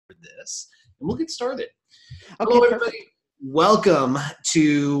this, and we'll get started. Okay, Hello, perfect. everybody. Welcome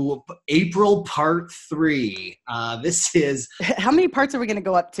to April Part 3. This is How many parts are we going to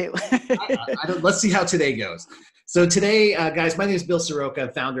go up to? let's see how today goes. So today, guys, my name is Bill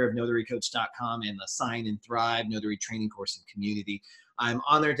Soroka, founder of NotaryCoach.com and the Sign and Thrive Notary Training Course and Community. I'm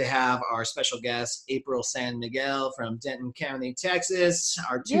honored to have our special guest, April San Miguel from Denton County, Texas,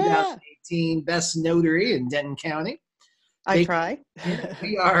 our Yeah, 2018 Best Notary in Denton County. I try.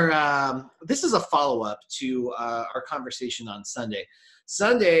 We are, this is a follow-up to our conversation on Sunday.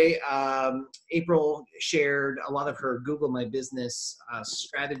 Sunday, April shared a lot of her Google My Business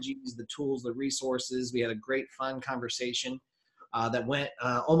strategies, the tools, the resources. We had a great, fun conversation that went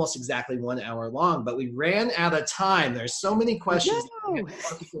almost exactly 1 hour long, but we ran out of time. There's so many questions that we had to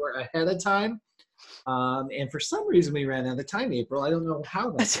talk for ahead of time. And for some reason we ran out of time, April. I don't know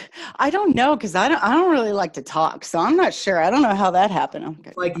how that. I don't know, because I don't really like to talk, so I'm not sure. I don't know how that happened. I'm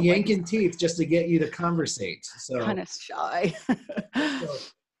It's like yanking teeth just to get you to conversate. So kind of shy. so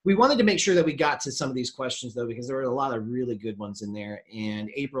we wanted to make sure that we got to some of these questions, though, because there were a lot of really good ones in there.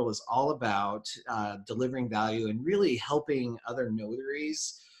 And April is all about delivering value and really helping other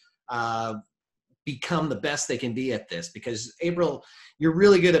notaries become the best they can be at this. Because April, you're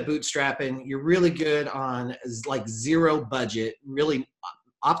really good at bootstrapping. You're really good on like zero budget, really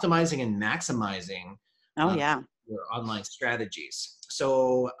optimizing and maximizing Oh, yeah. your online strategies.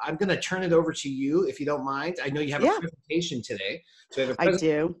 So I'm going to turn it over to you, if you don't mind. I know you have a presentation today. So we have a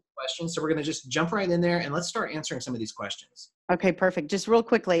presentation question. So we're going to just jump right in there and let's start answering some of these questions. Okay, perfect. Just real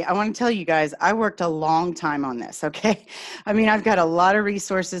quickly, I want to tell you guys, I worked a long time on this, okay? I mean, I've got a lot of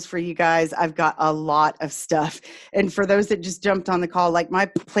resources for you guys. I've got a lot of stuff. And for those that just jumped on the call, like my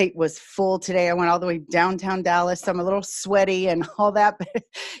plate was full today. I went all the way downtown Dallas. So I'm a little sweaty and all that, but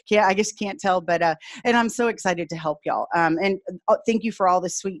yeah, I just can't tell. But, and I'm so excited to help y'all. And thank you for all the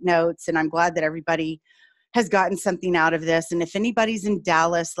sweet notes. And I'm glad that everybody has gotten something out of this. And if anybody's in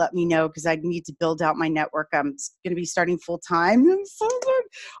Dallas, let me know, because I need to build out my network. I'm going to be starting full time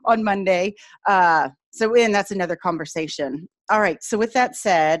on Monday. And that's another conversation. All right. So with that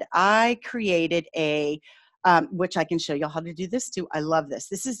said, I created which I can show y'all how to do this too. I love this.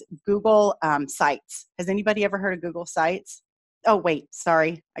 This is Google Sites. Has anybody ever heard of Google Sites? Oh, wait,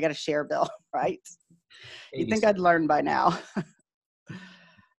 sorry. I got to share, Bill, right? You think I'd learn by now.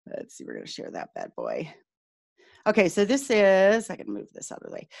 Let's see. We're going to share that bad boy. Okay, so this is, I can move this out of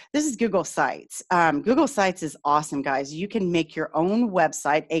the way. This is Google Sites. Google Sites is awesome, guys. You can make your own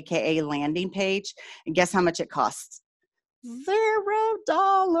website, AKA landing page, and guess how much it costs?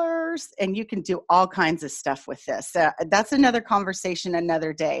 $0. And you can do all kinds of stuff with this. That's another conversation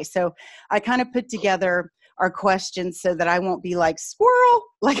another day. So I kind of put together our questions so that I won't be like squirrel,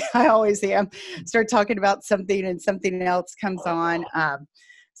 like I always am, start talking about something and something else comes on.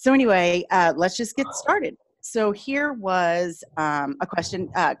 So anyway, let's just get started. So here was a question.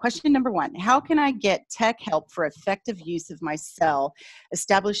 Question number 1, how can I get tech help for effective use of my cell,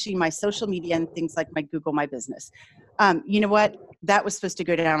 establishing my social media and things like my Google My Business? You know what? That was supposed to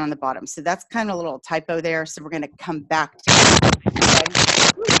go down on the bottom. So that's kind of a little typo there. So we're going to come back to it.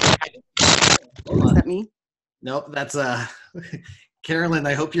 Okay. Is that me? Nope, that's Carolyn,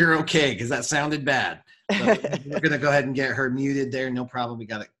 I hope you're okay, because that sounded bad. So we're going to go ahead and get her muted there. No problem. We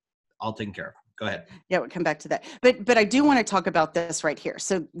got it all taken care of. Go ahead. Yeah, we'll come back to that. But I do want to talk about this right here.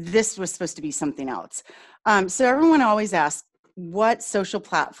 So this was supposed to be something else. So everyone always asks, what social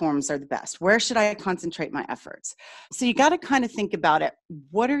platforms are the best? Where should I concentrate my efforts? So you got to kind of think about it.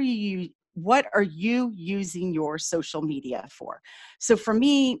 What are you using your social media for? So for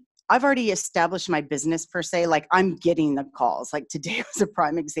me, I've already established my business per se, like I'm getting the calls. Like today was a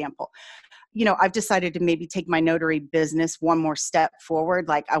prime example. You know, I've decided to maybe take my notary business one more step forward.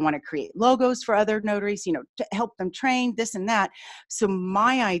 Like I want to create logos for other notaries, you know, to help them train this and that. So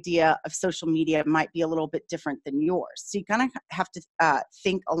my idea of social media might be a little bit different than yours. So you kind of have to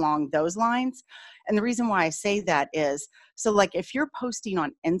think along those lines. And the reason why I say that is, so like if you're posting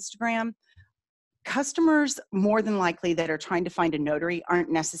on Instagram, customers more than likely that are trying to find a notary aren't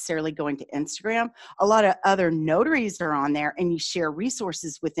necessarily going to Instagram. A lot of other notaries are on there and you share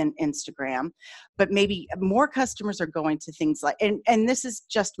resources within Instagram, but maybe more customers are going to things like, and this is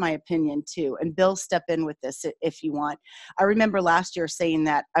just my opinion too, and Bill, step in with this if you want. I remember last year saying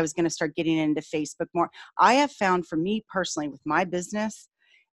that I was going to start getting into Facebook more. I have found for me personally with my business,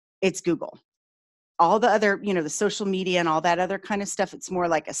 it's Google. All the other, you know, the social media and all that other kind of stuff, it's more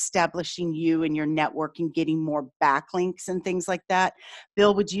like establishing you and your network and getting more backlinks and things like that.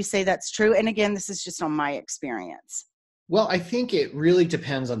 Bill, would you say that's true? And again, this is just on my experience. Well, I think it really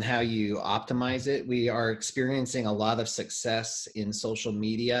depends on how you optimize it. We are experiencing a lot of success in social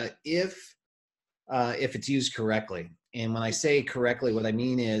media if it's used correctly. And when I say correctly, what I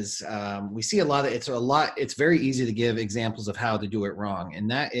mean is we see it's very easy to give examples of how to do it wrong. And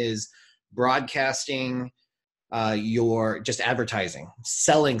that is broadcasting your just advertising,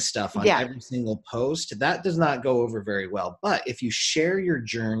 selling stuff on Yeah. every single post. That does not go over very well. But if you share your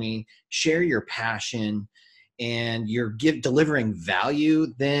journey, share your passion, and you're delivering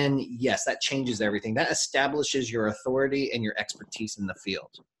value, then yes, that changes everything. That establishes your authority and your expertise in the field.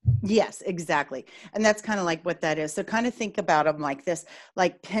 Yes, exactly. And that's kind of like what that is. So kind of think about them like this,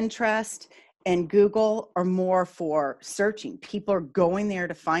 like Pinterest and Google are more for searching. People are going there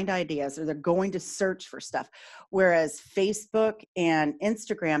to find ideas or they're going to search for stuff. Whereas Facebook and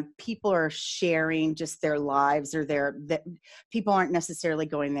Instagram, people are sharing just their lives or that people aren't necessarily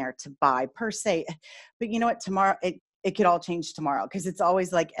going there to buy per se. But you know what, tomorrow it could all change tomorrow because it's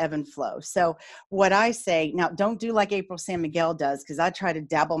always like ebb and flow. So what I say now, don't do like April San Miguel does, because I try to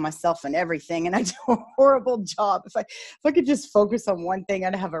dabble myself in everything and I do a horrible job. If I could just focus on one thing,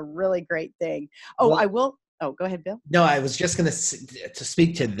 I'd have a really great thing. Oh, Well, I will. Oh, go ahead, Bill. no, I was just going to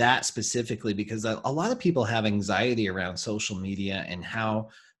speak to that specifically because a lot of people have anxiety around social media and how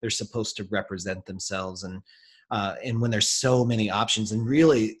they're supposed to represent themselves, and when there's so many options, and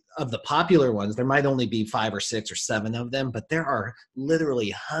really of the popular ones, there might only be 5 or 6 or 7 of them, but there are literally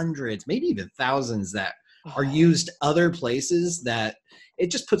hundreds, maybe even thousands that are Oh, used other places that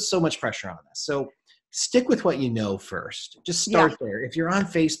it just puts so much pressure on us. So stick with what you know first. Just yeah. start there. If you're on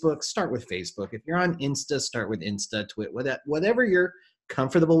Facebook, start with Facebook. If you're on Insta, start with Insta, whatever you're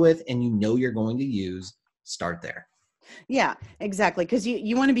comfortable with and you know you're going to use, start there. Yeah, exactly. Because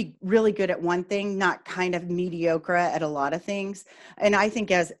you want to be really good at one thing, not kind of mediocre at a lot of things. And I think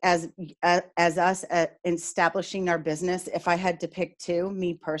as us establishing our business, if I had to pick two,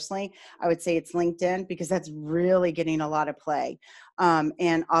 me personally, I would say it's LinkedIn because that's really getting a lot of play.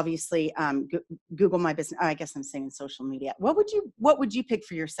 And obviously, Google My Business. I guess I'm saying social media. What would you pick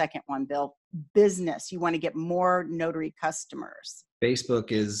for your second one, Bill? Business. You want to get more notary customers. Facebook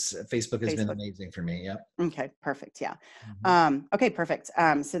has been Facebook. amazing for me. Yep. Okay, perfect. Yeah. Mhm. Okay, perfect.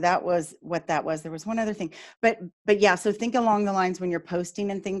 So that was what that was. There was one other thing, but yeah. So think along the lines when you're posting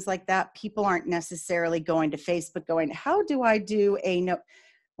and things like that. People aren't necessarily going to Facebook, going, "How do I do a note?"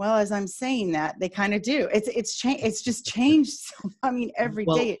 Well, as I'm saying that, they kind of do. It's changed. It's just changed. I mean, every day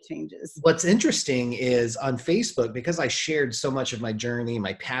Well, it changes. what's interesting is on Facebook, because I shared so much of my journey,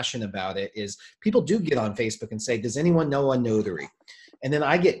 my passion about it, is people do get on Facebook and say, does anyone know a notary? And then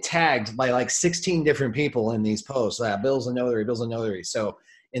I get tagged by like 16 different people in these posts. Bill's a notary, Bill's a notary. So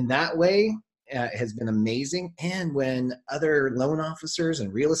in that way, it has been amazing. And when other loan officers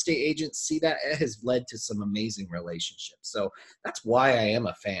and real estate agents see that, it has led to some amazing relationships. So that's why I am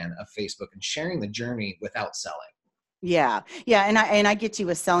a fan of Facebook and sharing the journey without selling. Yeah. Yeah. And I get you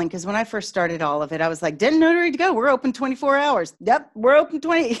with selling because when I first started all of it, I was like, didn't notary to go. We're open 24 hours. Yep. We're open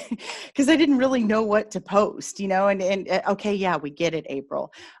 20 because I didn't really know what to post, and okay. Yeah, we get it,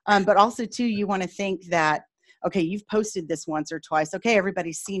 April. But also too, you want to think that, okay, you've posted this once or twice. Okay.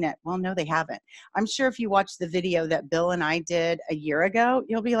 Everybody's seen it. Well, no, they haven't. I'm sure if you watch the video that Bill and I did a year ago,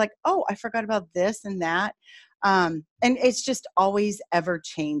 you'll be like, oh, I forgot about this and that. And it's just always ever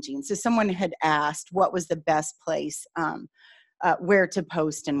changing. So someone had asked what was the best place where to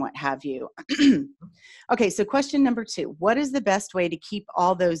post and what have you. Okay, so question number 2. What is the best way to keep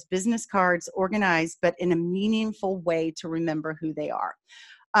all those business cards organized, but in a meaningful way to remember who they are?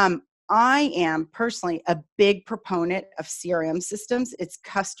 Um, I am personally a big proponent of CRM systems. It's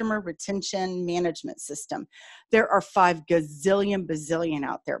customer retention management system. There are 5 gazillion bazillion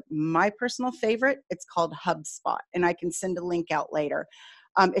out there. My personal favorite, it's called HubSpot, and I can send a link out later.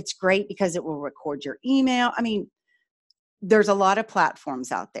 It's great because it will record your email. I mean, there's a lot of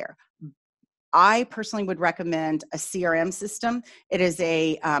platforms out there. I personally would recommend a CRM system. It is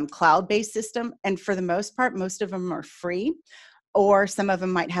a cloud-based system, and for the most part, most of them are free, or some of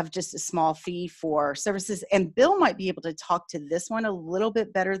them might have just a small fee for services. And Bill might be able to talk to this one a little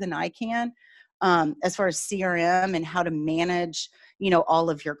bit better than I can, as far as CRM and how to manage, all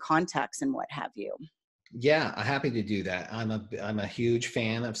of your contacts and what have you. Yeah, I'm happy to do that. I'm a huge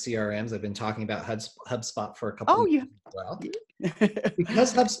fan of CRMs. I've been talking about HubSpot for a couple of Oh, years you. as well.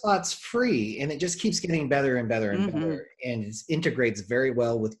 Because HubSpot's free and it just keeps getting better and better and Mm-hmm. better, and it integrates very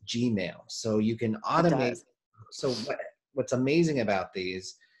well with Gmail. So you can It automate. does. So what's amazing about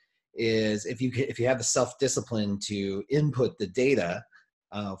these is if you have the self-discipline to input the data,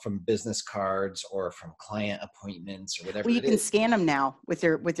 from business cards or from client appointments or whatever Well, you it can is. scan them now with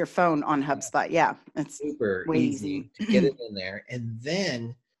your phone on HubSpot. Yeah, it's Super way easy easy. to get it in there. And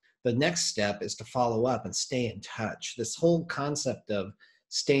then the next step is to follow up and stay in touch. This whole concept of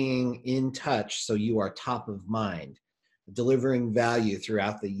staying in touch so you are top of mind, delivering value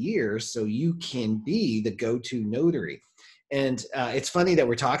throughout the year so you can be the go-to notary. And it's funny that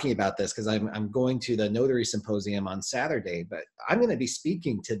we're talking about this because I'm going to the Notary Symposium on Saturday, but I'm going to be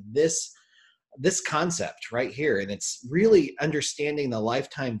speaking to this concept right here. And it's really understanding the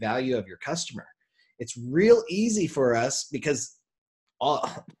lifetime value of your customer. It's real easy for us because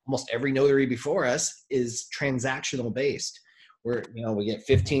almost every notary before us is transactional based. Where, we get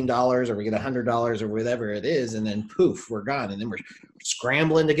 $15 or we get $100 or whatever it is, and then poof, we're gone. And then we're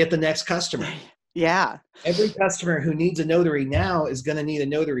scrambling to get the next customer. Yeah. Every customer who needs a notary now is going to need a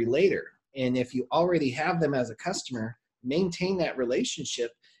notary later. And if you already have them as a customer, maintain that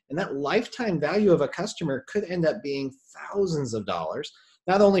relationship. And that lifetime value of a customer could end up being thousands of dollars,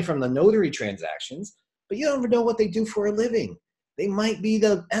 not only from the notary transactions, but you don't even know what they do for a living. They might be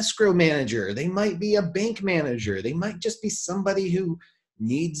the escrow manager. They might be a bank manager. They might just be somebody who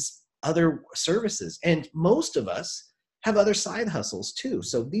needs other services. And most of us have other side hustles too.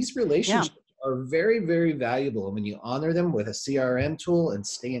 So these relationships are very, very valuable. And when you honor them with a CRM tool and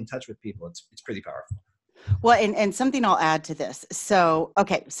stay in touch with people, it's pretty powerful. Well, and something I'll add to this. So,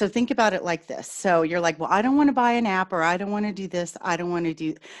 okay, so think about it like this. So you're like, well, I don't want to buy an app, or I don't want to do this. I don't want to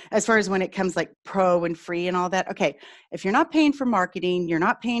do, as far as when it comes like pro and free and all that. Okay, if you're not paying for marketing, you're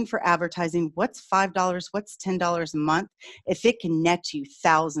not paying for advertising, what's $5, what's $10 a month if it can net you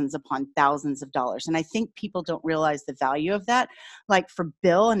thousands upon thousands of dollars? And I think people don't realize the value of that. Like for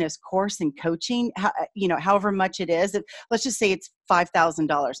Bill and his course and coaching, however much it is, let's just say it's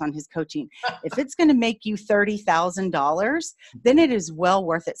 $5,000 on his coaching. If it's going to make you $30,000, then it is well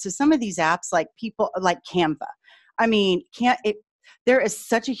worth it. So some of these apps, like people like Canva, I mean, there is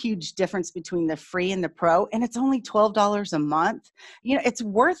such a huge difference between the free and the pro, and it's only $12 a month. It's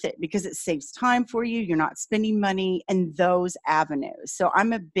worth it because it saves time for you. You're not spending money in those avenues. So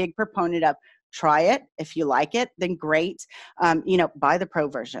I'm a big proponent of try it. If you like it, then great. Buy the pro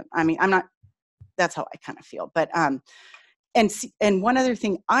version. I mean, that's how I kind of feel, but, and one other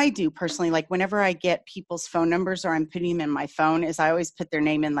thing I do personally, like whenever I get people's phone numbers or I'm putting them in my phone, is I always put their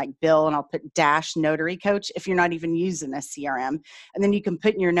name in, like Bill, and I'll put --notary coach if you're not even using a CRM. And then you can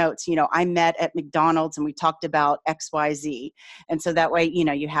put in your notes, I met at McDonald's and we talked about XYZ. And so that way,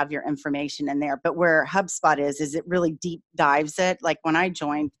 you have your information in there. But where HubSpot is it really deep dives it. Like when I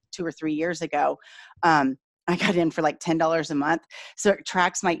joined 2 or 3 years ago, I got in for like $10 a month. So it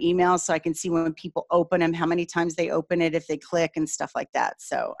tracks my emails so I can see when people open them, how many times they open it, if they click and stuff like that.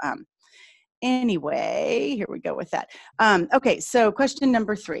 So anyway, here we go with that. Okay, so question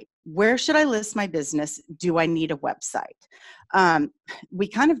number 3. Where should I list my business? Do I need a website? We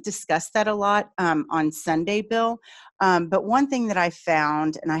kind of discussed that a lot on Sunday, Bill. But one thing that I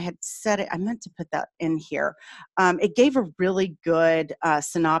found, and I had said it, I meant to put that in here. It gave a really good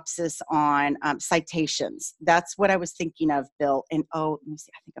synopsis on citations. That's what I was thinking of, Bill. And let me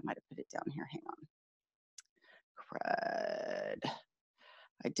see, I think I might have put it down here. Hang on. Crud.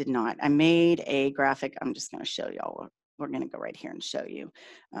 I did not. I made a graphic. I'm just going to show y'all. We're going to go right here and show you.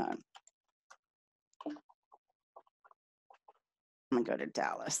 I'm going to go to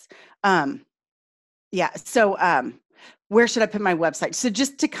Dallas. So where should I put my website? So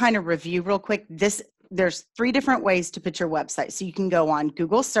just to kind of review real quick, there's 3 different ways to put your website. So you can go on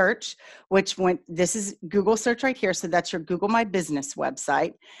Google search, this is Google search right here. So that's your Google My Business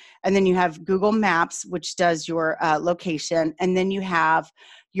website. And then you have Google Maps, which does your location. And then you have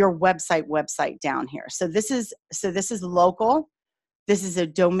your website down here. So this is local. This is a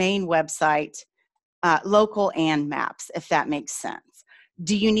domain website, local and maps, if that makes sense.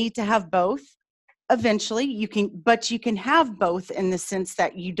 Do you need to have both? Eventually you can have both in the sense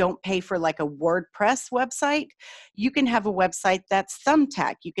that you don't pay for like a WordPress website. You can have a website that's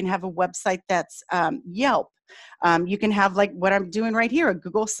Thumbtack. You can have a website that's Yelp. You can have like what I'm doing right here, a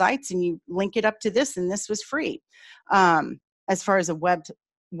Google Sites, and you link it up to this, and this was free. As far as a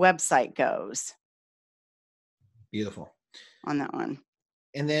website goes. Beautiful. On that one.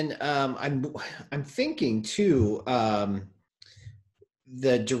 And then I'm thinking too,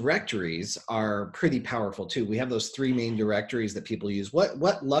 the directories are pretty powerful too. We have those 3 main directories that people use. What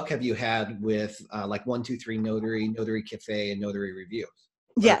luck have you had with like 123 Notary, Notary Cafe, and Notary Review?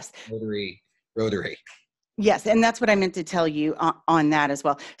 Yes. Notary Rotary. Yes, and that's what I meant to tell you on that as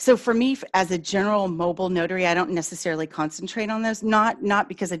well. So for me, as a general mobile notary, I don't necessarily concentrate on those. Not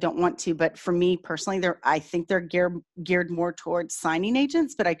because I don't want to, but for me personally, I think they're geared more towards signing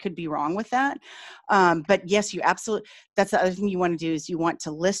agents, but I could be wrong with that. But yes, you absolutely. That's the other thing you want to do is you want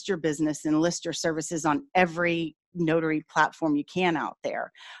to list your business and list your services on every notary platform you can out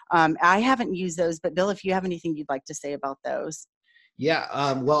there. I haven't used those, but Bill, if you have anything you'd like to say about those.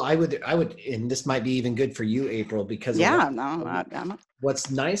 Yeah, well, I would, and this might be even good for you, April, because a lot. Yeah, no,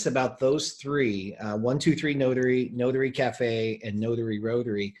 What's nice about those three, 123 Notary, Notary Cafe, and Notary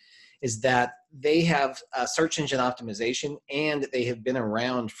Rotary, is that they have search engine optimization and they have been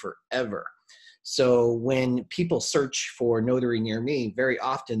around forever. So when people search for notary near me, very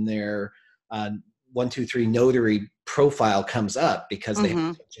often their 123 Notary profile comes up because they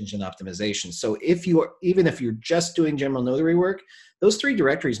have search engine optimization. So even if you're just doing general notary work, those three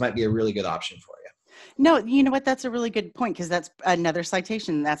directories might be a really good option for you. No, you know what? That's a really good point because that's another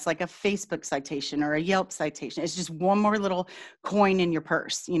citation. That's like a Facebook citation or a Yelp citation. It's just one more little coin in your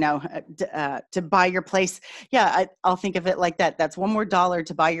purse, to buy your place. Yeah, I'll think of it like that. That's one more dollar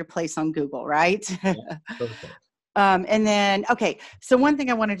to buy your place on Google, right? Yeah, perfect. And then, okay, so one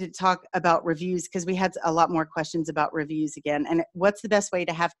thing I wanted to talk about reviews because we had a lot more questions about reviews again. And what's the best way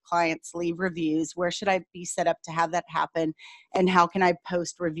to have clients leave reviews? Where should I be set up to have that happen? And how can I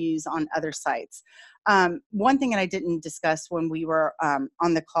post reviews on other sites? One thing that I didn't discuss when we were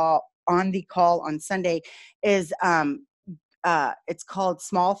on the call on Sunday is it's called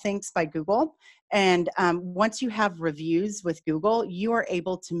Small Thanks by Google. And once you have reviews with Google, you are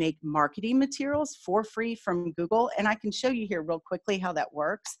able to make marketing materials for free from Google. And I can show you here real quickly how that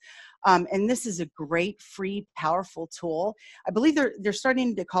works. And this is a great, free, powerful tool. I believe they're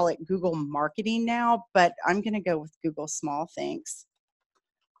starting to call it Google Marketing now, but I'm going to go with Google Small Thanks.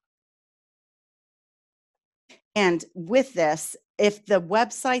 And with this, if the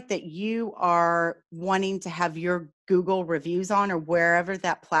website that you are wanting to have your Google reviews on or wherever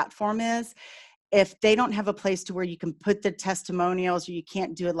that platform is, if they don't have a place to where you can put the testimonials or you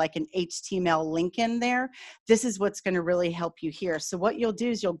can't do it like an HTML link in there, this is what's going to really help you here. So what you'll do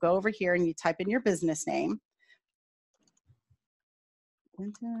is you'll go over here and you type in your business name.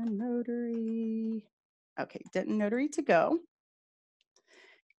 Denton Notary. Okay, Denton Notary to go.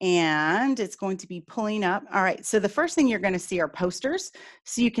 And it's going to be pulling up. All right, so the first thing you're going to see are posters.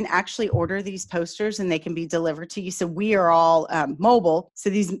 So you can actually order these posters and they can be delivered to you. So we are all mobile. So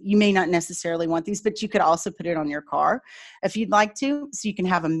these, you may not necessarily want these, but you could also put it on your car if you'd like to. So you can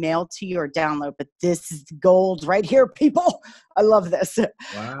have them mailed to you or download, but this is gold right here, people. I love this.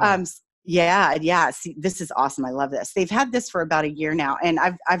 Wow. Yeah. See, this is awesome. I love this. They've had this for about a year now, and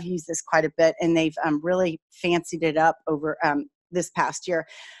I've used this quite a bit, and they've really fancied it up over this past year.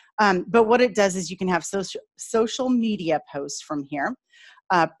 But what it does is you can have social media posts from here,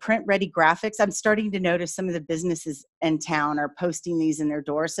 print ready graphics. I'm starting to notice some of the businesses in town are posting these in their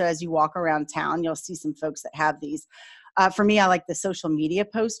doors. So as you walk around town, you'll see some folks that have these. For me, I like the social media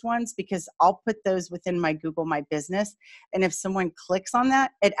post ones because I'll put those within my Google My Business. And if someone clicks on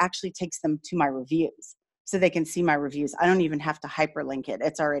that, it actually takes them to my reviews so they can see my reviews. I don't even have to hyperlink it.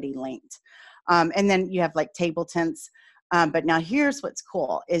 It's already linked. And then you have like table tents. But now here's what's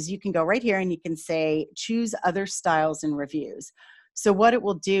cool is you can go right here and you can say, choose other styles and reviews. So what it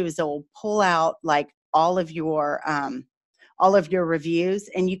will do is it will pull out like all of your reviews,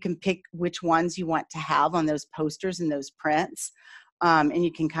 and you can pick which ones you want to have on those posters and those prints. And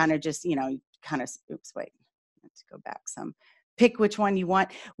you can kind of just, oops, wait, let's go back some, pick which one you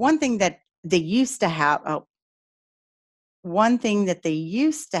want. One thing that they used to have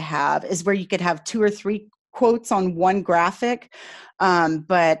is where you could have 2 or 3 quotes on one graphic. So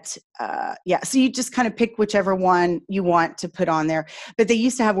you just kind of pick whichever one you want to put on there. But they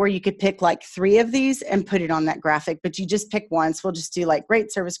used to have where you could pick like 3 of these and put it on that graphic, but you just pick one. So we'll just do like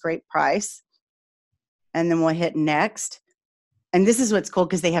great service, great price. And then we'll hit next. And this is what's cool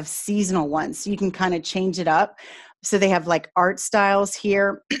because they have seasonal ones. So you can kind of change it up. So they have like art styles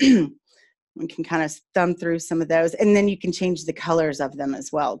here. We can kind of thumb through some of those. And then you can change the colors of them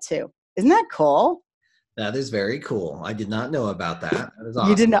as well too. Isn't that cool? That is very cool. I did not know about that. That is awesome.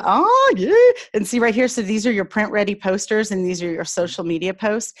 You didn't know? Oh, yeah. And see right here. So these are your print ready posters and these are your social media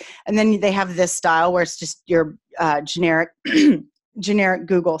posts. And then they have this style where it's just your generic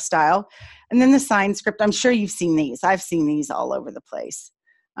Google style. And then the sign script. I'm sure you've seen these. I've seen these all over the place.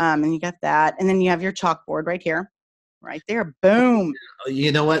 And you got that. And then you have your chalkboard right here. Right there. Boom.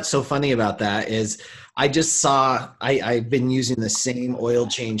 You know what's so funny about that is I just saw, I've been using the same oil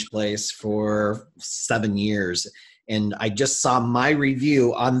change place for 7 years. And I just saw my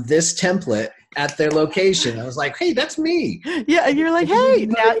review on this template at their location. I was like, hey, that's me. Yeah, and you're like, I didn't hey,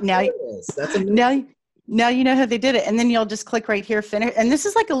 even know they did this. That's amazing. now you know how they did it. And then you'll just click right here, finish. And this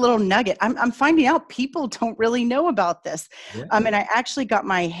is like a little nugget. I'm finding out people don't really know about this. Yeah. And I actually got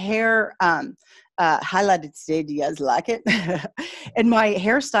my hair highlighted today. Do you guys like it? And my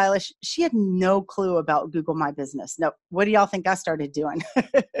hairstylist, she had no clue about Google My Business. No, what do y'all think I started doing?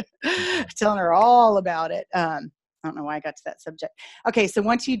 Telling her all about it. I don't know why I got to that subject. Okay, so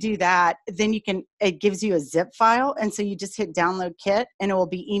once you do that, then it gives you a zip file. And so you just hit download kit and it will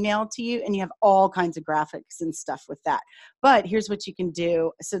be emailed to you and you have all kinds of graphics and stuff with that. But here's what you can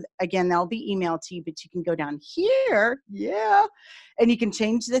do. So again, that'll be emailed to you, but you can go down here. Yeah. And you can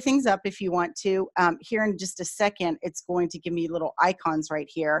change the things up if you want to. Here in just a second, it's going to give me little icons right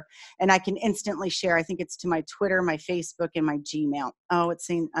here. And I can instantly share. I think it's to my Twitter, my Facebook, and my Gmail. Oh, it's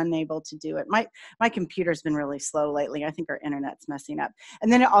saying unable to do it. My computer's been really slow lately. I think our internet's messing up.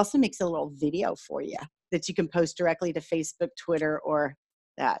 And then it also makes a little video for you that you can post directly to Facebook, Twitter, or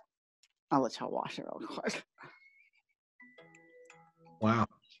that. I'll let y'all watch it real quick. Wow.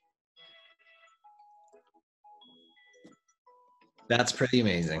 That's pretty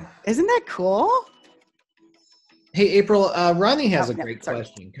amazing. Isn't that cool? Hey, April, Ronnie has a great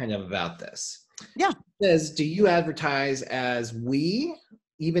question kind of about this. Yeah. It says, do you advertise as we,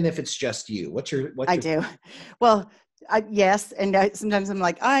 even if it's just you? I do. Well, yes. And sometimes I'm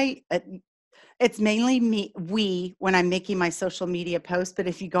like, it's mainly we when I'm making my social media posts. But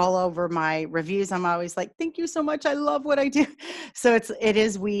if you go all over my reviews, I'm always like, thank you so much. I love what I do. So it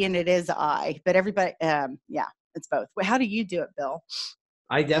is we and it is I, but everybody, yeah, it's both. How do you do it, Bill?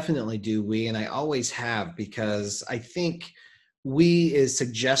 I definitely do we, and I always have, because I think we is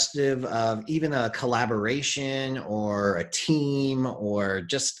suggestive of even a collaboration or a team or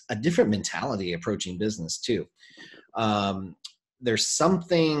just a different mentality approaching business too. There's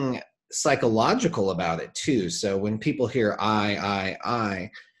something psychological about it too. So when people hear I,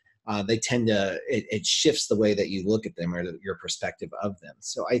 they tend to, it shifts the way that you look at them or your perspective of them.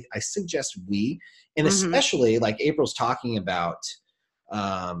 So I suggest we, and especially like April's talking about,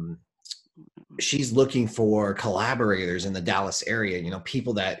 she's looking for collaborators in the Dallas area,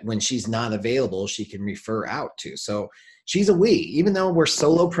 people that when she's not available, she can refer out to. So she's a we, even though we're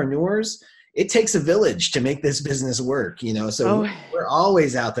solopreneurs, it takes a village to make this business work, so we're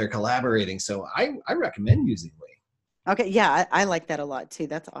always out there collaborating. So I recommend using we. Okay. Yeah. I like that a lot too.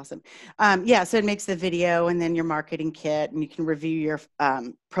 That's awesome. Yeah. So it makes the video and then your marketing kit, and you can review your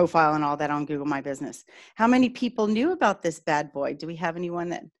profile and all that on Google My Business. How many people knew about this bad boy? Do we have any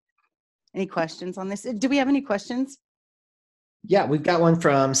questions on this? Do we have any questions? Yeah, we've got one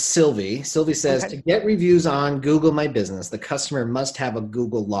from Sylvie. Sylvie says, to get reviews on Google My Business, the customer must have a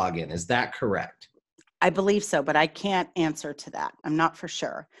Google login. Is that correct? I believe so, but I can't answer to that. I'm not for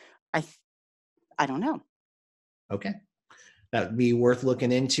sure. I don't know. Okay. That would be worth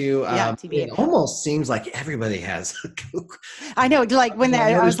looking into. Yeah, it almost seems like everybody has a Google. I know, like when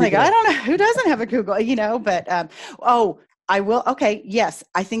I was like, I don't know who doesn't have a Google, but I will. Okay. Yes,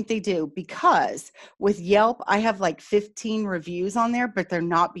 I think they do, because with Yelp, I have like 15 reviews on there, but they're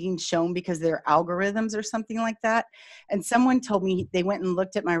not being shown because they're algorithms or something like that. And someone told me they went and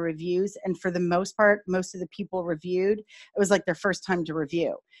looked at my reviews, and for the most part, most of the people reviewed, it was like their first time to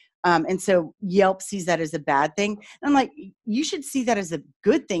review. And so Yelp sees that as a bad thing. And I'm like, you should see that as a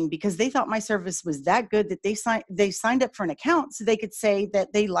good thing, because they thought my service was that good that they signed up for an account so they could say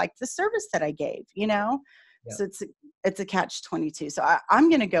that they liked the service that I gave, Yep. So it's a catch-22. So I'm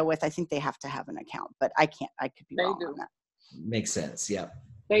going to go with, I think they have to have an account, but I could be wrong on that. Makes sense. Yep.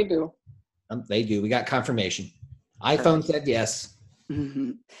 They do. They do. We got confirmation. iPhone said yes.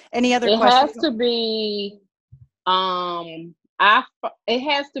 Mm-hmm. Any other questions? It has to be, it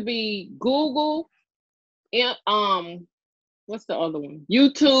has to be Google, what's the other one?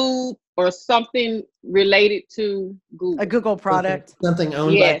 YouTube or something related to Google. A Google product. Something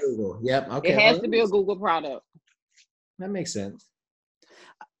owned by Google. Yep. Okay. It has to be a Google product. That makes sense.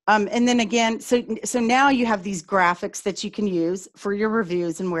 And then again, so now you have these graphics that you can use for your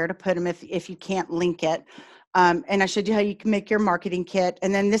reviews and where to put them if you can't link it. And I showed you how you can make your marketing kit.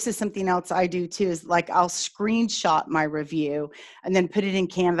 And then this is something else I do too, is like I'll screenshot my review and then put it in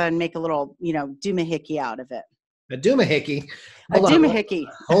Canva and make a little, doomahickey out of it. A doomahickey.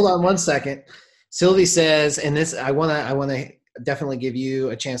 Hold on 1 second. Sylvie says, and this, I want to definitely give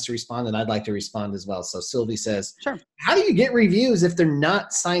you a chance to respond, and I'd like to respond as well. So Sylvie says, sure. How do you get reviews if they are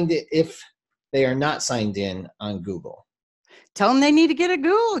not signed in on Google? Tell them they need to get a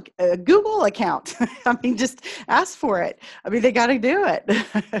Google account. I mean, just ask for it. I mean, they got to do it.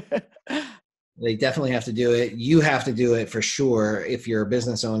 They definitely have to do it. You have to do it for sure. If you're a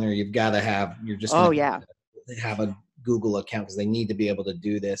business owner, you've got to have, you're just Oh going yeah. to have a Google account because they need to be able to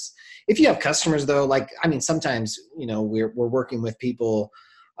do this. If you have customers though, like, I mean, sometimes, you know, we're working with people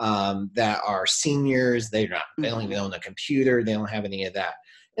that are seniors. They don't even own a computer. They don't have any of that.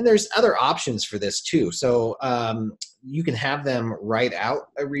 And there's other options for this too. So you can have them write out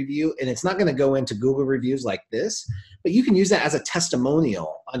a review, and it's not going to go into Google reviews like this, but you can use that as a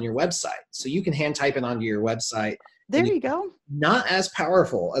testimonial on your website. So you can hand type it onto your website. There you go. Not as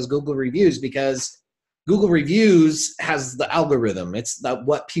powerful as Google reviews because Google reviews has the algorithm. It's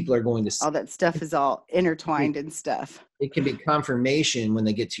what people are going to see. All that stuff is all intertwined and stuff. It can be confirmation when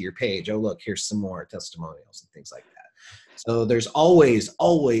they get to your page. Oh, look, here's some more testimonials and things like that. So there's always,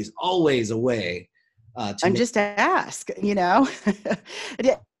 always, always a way and just ask, you know.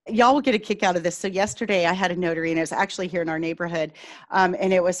 Y'all will get a kick out of this. So yesterday I had a notary, and it was actually here in our neighborhood,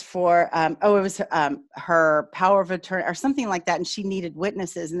 and it was for her power of attorney or something like that, and she needed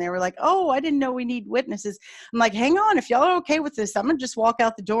witnesses, and they were like, "Oh, I didn't know we need witnesses." I'm like, "Hang on, if y'all are okay with this, I'm gonna just walk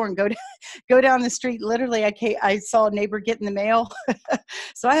out the door and go down the street." Literally, I saw a neighbor get in the mail,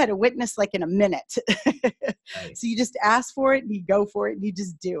 so I had a witness like in a minute. Nice. So you just ask for it, and you go for it, and you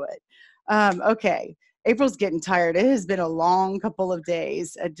just do it. Okay. April's getting tired. It has been a long couple of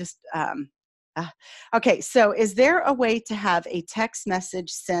days. Okay. So is there a way to have a text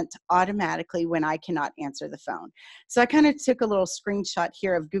message sent automatically when I cannot answer the phone? So I kind of took a little screenshot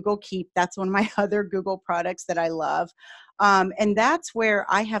here of Google Keep. That's one of my other Google products that I love. And that's where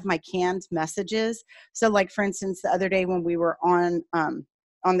I have my canned messages. So like, for instance, the other day when we were on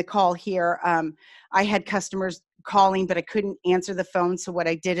the call here, I had customers calling, but I couldn't answer the phone. So what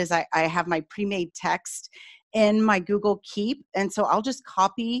I did is I have my pre-made text in my Google Keep. And so I'll just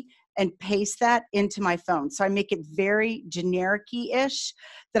copy and paste that into my phone. So I make it very generic-ish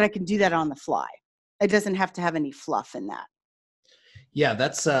that I can do that on the fly. It doesn't have to have any fluff in that. Yeah,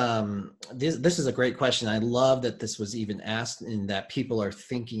 that's this is a great question. I love that this was even asked and that people are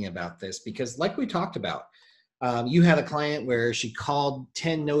thinking about this because like we talked about, you had a client where she called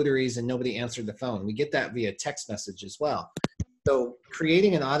 10 notaries and nobody answered the phone. We get that via text message as well. So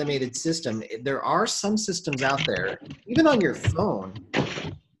creating an automated system, there are some systems out there, even on your phone.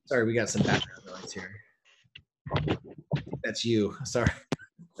 Sorry, we got some background noise here. That's you. Sorry.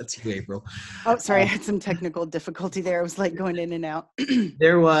 That's you, April. Oh, sorry. I had some technical difficulty there. I was like going in and out.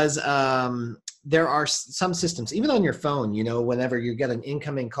 There are some systems, even on your phone, you know, whenever you get an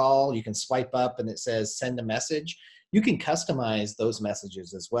incoming call, you can swipe up and it says send a message. You can customize those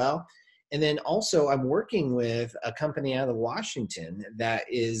messages as well. And then also I'm working with a company out of Washington that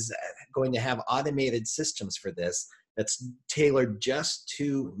is going to have automated systems for this that's tailored just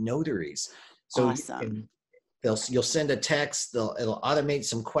to notaries. So awesome. You'll send a text, it'll automate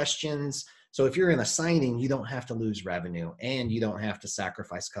some questions. So if you're in a signing, you don't have to lose revenue and you don't have to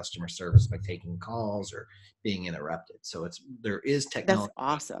sacrifice customer service by taking calls or being interrupted. So there is technology. That's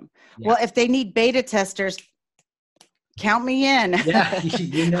awesome. Yeah. Well, if they need beta testers, count me in. Yeah,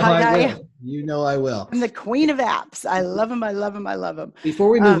 you know I will. You know I will. I'm the queen of apps. I love them. I love them. I love them. Before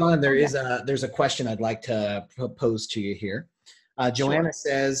we move on, there's a question I'd like to pose to you here. Joanna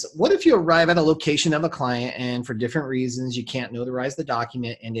says, what if you arrive at a location of a client and for different reasons you can't notarize the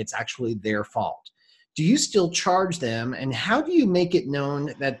document and it's actually their fault? Do you still charge them, and how do you make it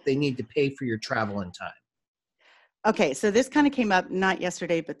known that they need to pay for your travel and time? Okay, so this kind of came up not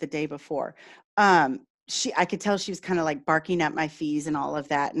yesterday, but the day before. I could tell she was kind of like barking at my fees and all of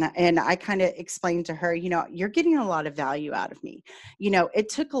that. And I kind of explained to her, you know, you're getting a lot of value out of me. You know, it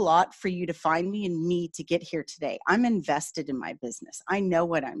took a lot for you to find me and me to get here today. I'm invested in my business. I know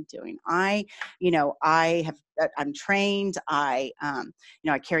what I'm doing. I'm trained. I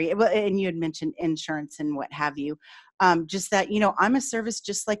carry, and you had mentioned insurance and what have you. Just that, you know, I'm a service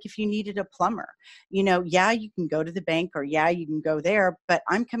just like if you needed a plumber. You know, yeah, you can go to the bank or yeah, you can go there, but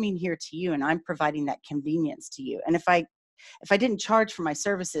I'm coming here to you and I'm providing that convenience to you. And if I didn't charge for my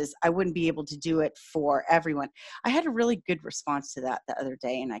services, I wouldn't be able to do it for everyone. I had a really good response to that the other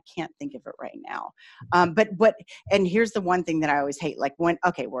day, and I can't think of it right now. And here's the one thing that I always hate, like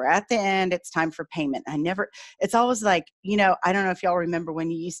we're at the end, it's time for payment. It's always like, you know, I don't know if y'all remember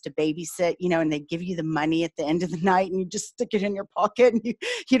when you used to babysit, you know, and they give you the money at the end of the night and you just stick it in your pocket and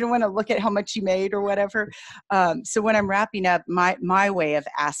you don't want to look at how much you made or whatever. So when I'm wrapping up, my way of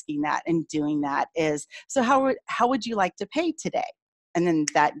asking that and doing that is, so how would you like to pay today? And then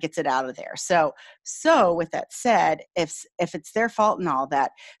that gets it out of there. So with that said, if it's their fault and all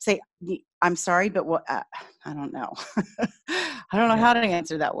that, say, I'm sorry, but what, I don't know. I don't know how to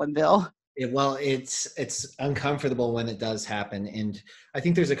answer that one, Bill. Well, it's uncomfortable when it does happen, and I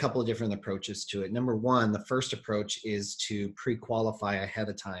think there's a couple of different approaches to it. Number one, the first approach is to pre-qualify ahead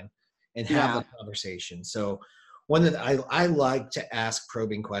of time and have Yeah. the conversation. So one that I like to ask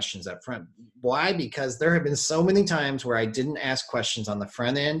probing questions up front. Why? Because there have been so many times where I didn't ask questions on the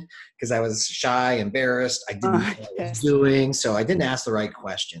front end because I was shy, embarrassed, I didn't know what I was Yes. doing, so I didn't ask the right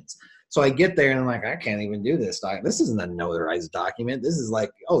questions. So I get there and I'm like, I can't even do this. This isn't a notarized document. This is like,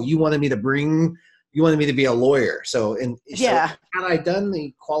 oh, you wanted me to be a lawyer. So, Yeah. had I done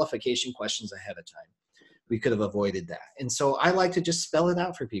the qualification questions ahead of time, we could have avoided that. And so I like to just spell it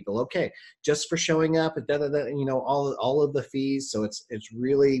out for people. Okay, just for showing up, all of the fees. So it's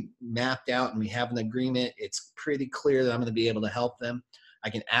really mapped out, and we have an agreement. It's pretty clear that I'm going to be able to help them. I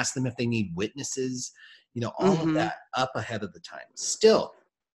can ask them if they need witnesses, all of Mm-hmm. that up ahead of the time. Still,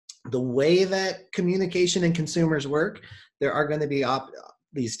 the way that communication and consumers work, there are going to be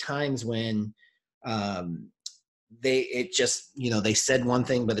these times when they said one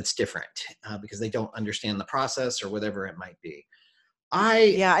thing, but it's different because they don't understand the process or whatever it might be.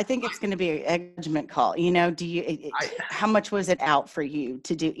 I think it's going to be an judgment call. How much was it out for you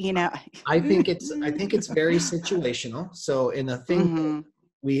to do, I think it's very situational. So in the thing,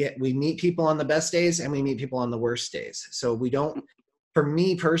 Mm-hmm. we meet people on the best days and we meet people on the worst days. So we don't, for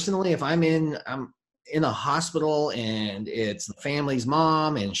me personally, if I'm in a hospital and it's the family's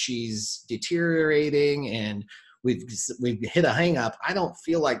mom and she's deteriorating and we've hit a hang up, I don't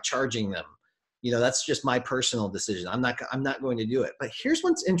feel like charging them. That's just my personal decision. I'm not going to do it. But here's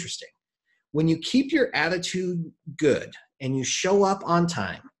what's interesting. When you keep your attitude good and you show up on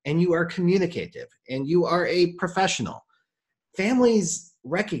time and you are communicative and you are a professional, families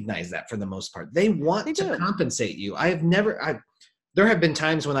recognize that for the most part. They want to compensate you. There have been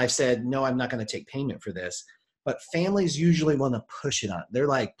times when I've said, no, I'm not going to take payment for this. But families usually want to push it on. They're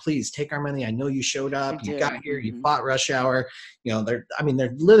like, please take our money. I know you showed up. You got here. You fought rush hour. They're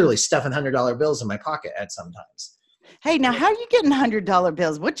literally stuffing $100 bills in my pocket at sometimes. Hey, now how are you getting $100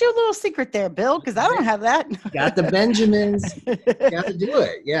 bills? What's your little secret there, Bill? Because I don't have that. Got the Benjamins. Got to do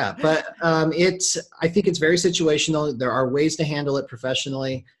it. Yeah. But I think it's very situational. There are ways to handle it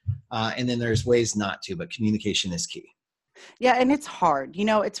professionally. And then there's ways not to, but communication is key. Yeah, and it's hard.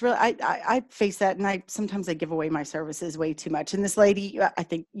 It's really, I face that, and sometimes I give away my services way too much. And this lady, I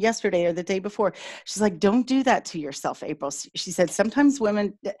think yesterday or the day before, she's like, don't do that to yourself, April. She said, sometimes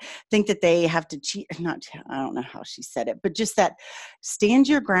women think that they have to cheat. I don't know how she said it, but just that stand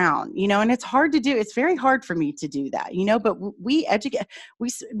your ground, and it's hard to do. It's very hard for me to do that, but we educate,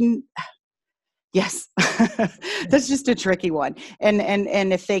 yes, that's just a tricky one. And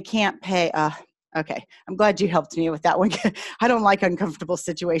if they can't pay, okay, I'm glad you helped me with that one. I don't like uncomfortable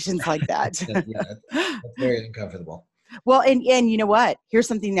situations like that. Yeah, that's very uncomfortable. Well, and you know what? Here's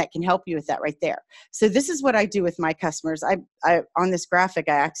something that can help you with that right there. So this is what I do with my customers. I on this graphic,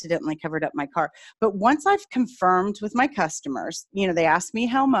 I accidentally covered up my car. But once I've confirmed with my customers, they ask me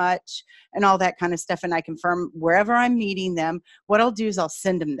how much and all that kind of stuff, and I confirm wherever I'm meeting them, what I'll do is I'll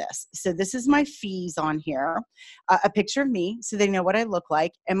send them this. So this is my fees on here, a picture of me so they know what I look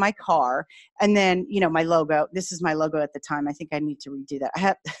like, and my car, and then, my logo. This is my logo at the time. I think I need to redo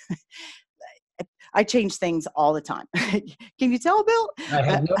that. I change things all the time. Can you tell, Bill? I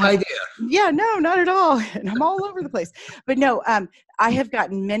have no idea. Yeah, no, not at all. And I'm all over the place. But no, I have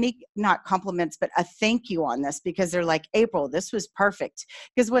gotten many, not compliments, but a thank you on this because they're like, April, this was perfect.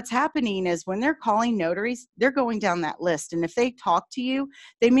 Because what's happening is when they're calling notaries, they're going down that list. And if they talk to you,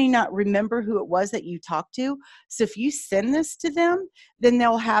 they may not remember who it was that you talked to. So if you send this to them, then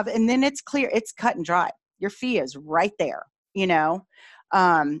they'll have, and then it's clear, it's cut and dry. Your fee is right there,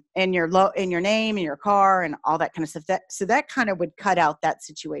 and your name and your car and all that kind of stuff. That kind of would cut out that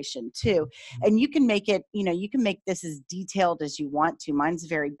situation too. And you can make it, you can make this as detailed as you want to. Mine's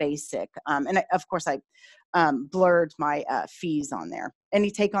very basic. Of course I blurred my fees on there.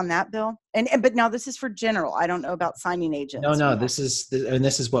 Any take on that, Bill? But now this is for general. I don't know about signing agents. No, this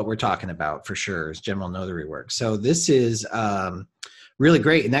is what we're talking about for sure is general notary work. So this is, really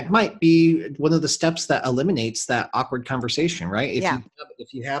great. And that might be one of the steps that eliminates that awkward conversation, right?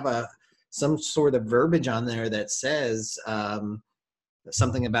 If you have some sort of verbiage on there that says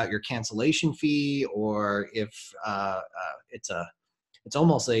something about your cancellation fee, or if it's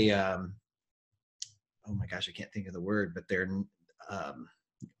almost a, oh my gosh, I can't think of the word, but they're a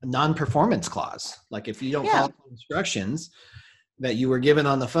non-performance clause. Like if you don't follow instructions that you were given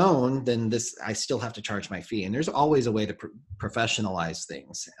on the phone, then I still have to charge my fee. And there's always a way to professionalize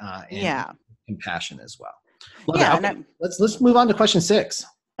things and compassion as well. Okay. Let's move on to question 6.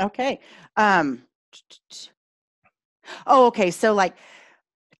 Okay. Okay. So like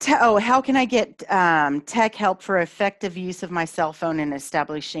How can I get tech help for effective use of my cell phone in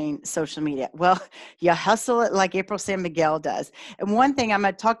establishing social media? Well, you hustle it like April San Miguel does. And one thing I'm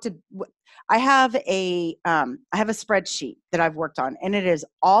going to talk to, I have a spreadsheet that I've worked on, and it is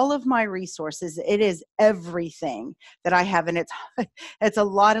all of my resources. It is everything that I have, and it's a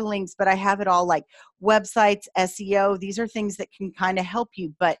lot of links, but I have it all, like websites, SEO. These are things that can kind of help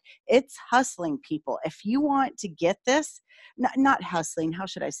you, but it's hustling, people. If you want to get this, not hustling, how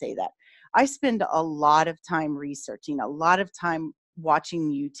should I say that? I spend a lot of time researching, a lot of time watching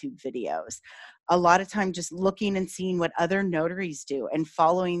YouTube videos, a lot of time just looking and seeing what other notaries do and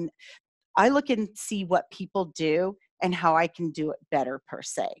following. I look and see what people do and how I can do it better, per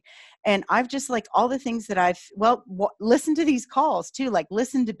se. And I've just, like, all the things that listen to these calls too, like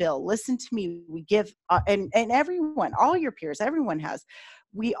listen to Bill, listen to me. We give, and everyone, all your peers, everyone has,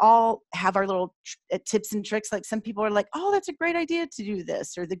 we all have our little tips and tricks. Like, some people are like, oh, that's a great idea to do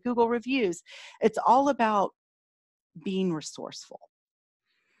this, or the Google reviews. It's all about being resourceful.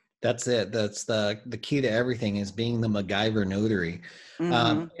 That's it. That's the key to everything, is being the MacGyver notary.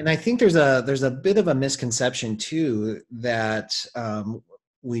 Mm-hmm. And I think there's a bit of a misconception too, that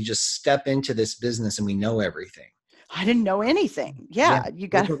we just step into this business and we know everything. I didn't know anything. Yeah, Yeah, you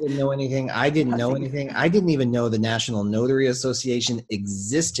got April didn't know anything. I didn't know nothing. anything. I didn't even know the National Notary Association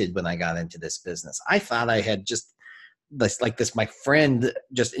existed when I got into this business. I thought I had just my friend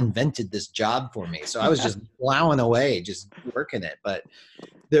just invented this job for me. So I was just plowing away, just working it. But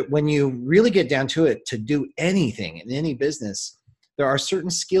that when you really get down to it, to do anything in any business, there are certain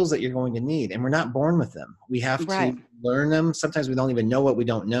skills that you're going to need, and we're not born with them. We have Right. to learn them. Sometimes we don't even know what we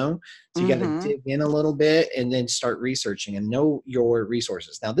don't know. So you got to dig in a little bit and then start researching and know your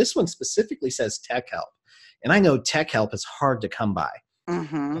resources. Now, this one specifically says tech help. And I know tech help is hard to come by.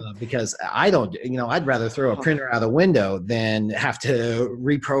 Because I don't, I'd rather throw a printer out the window than have to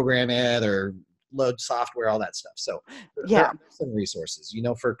reprogram it or load software, all that stuff. So there are some resources,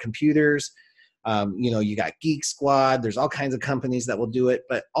 for computers. You got Geek Squad. There's all kinds of companies that will do it,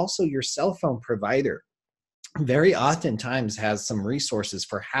 but also your cell phone provider very oftentimes has some resources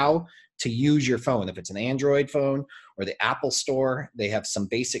for how to use your phone. If it's an Android phone or the Apple Store, they have some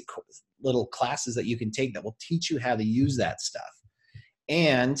basic little classes that you can take that will teach you how to use that stuff.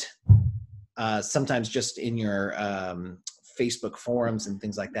 And sometimes just in your Facebook forums and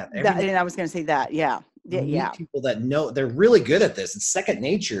things like that. And I was going to say that, yeah. People that know, they're really good at this. It's second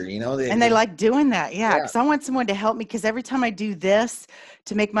nature, and they like doing that, because I want someone to help me, because every time I do this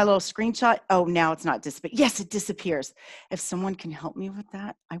to make my little screenshot, oh, now it's not disappearing. Yes, it disappears. If someone can help me with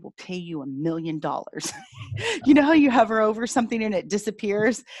that, I will pay you $1 million. You know how you hover over something and it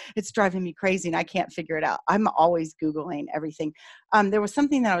disappears? It's driving me crazy and I can't figure it out. I'm always Googling everything. There was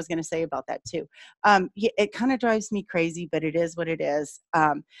something that I was going to say about that too. It kind of drives me crazy, but it is what it is.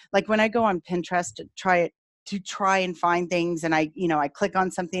 Like when I go on Pinterest to try and find things, and I click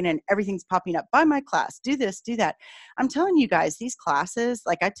on something and everything's popping up, buy my class, do this, do that. I'm telling you guys, these classes,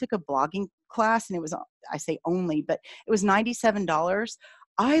 like I took a blogging class and it was, I say only, but it was $97.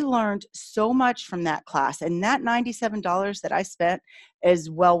 I learned so much from that class, and that $97 that I spent is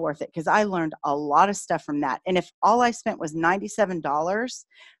well worth it, because I learned a lot of stuff from that. And if all I spent was $97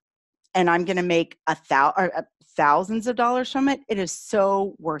 and I'm going to make thousands of dollars from it, it is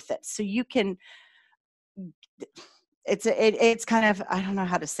so worth it. So you can, it's kind of, I don't know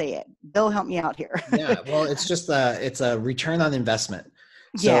how to say it. Bill, help me out here. Yeah, well, it's just it's a return on investment.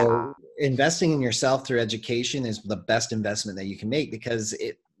 So investing in yourself through education is the best investment that you can make, because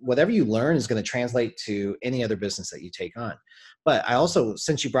whatever you learn is going to translate to any other business that you take on. But I also,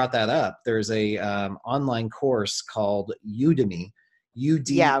 since you brought that up, there's a online course called Udemy,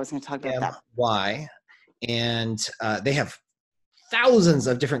 I was going to talk about that. UDMY, and they have thousands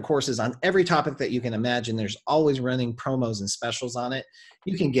of different courses on every topic that you can imagine. There's always running promos and specials on it.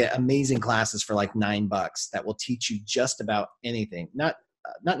 You can get amazing classes for like $9 that will teach you just about anything. Not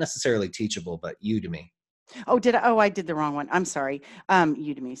necessarily teachable, but Udemy. I did the wrong one. I'm sorry.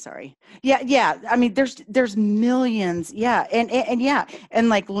 Udemy, sorry. Yeah. I mean, there's millions. Yeah. And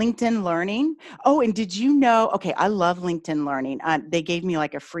like LinkedIn Learning. Oh, and did you know, okay, I love LinkedIn Learning. They gave me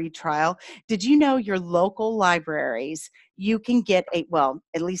like a free trial. Did you know your local libraries, you can get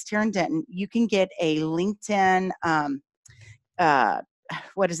at least here in Denton, you can get a LinkedIn,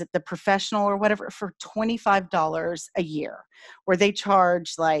 what is it, the professional or whatever, for $25 a year, where they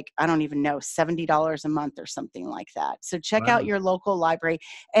charge like, I don't even know, $70 a month or something like that. So check out your local library.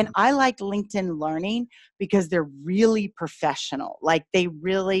 And I like LinkedIn Learning because they're really professional. Like they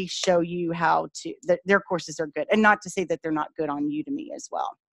really show you how to, their courses are good. And not to say that they're not good on Udemy as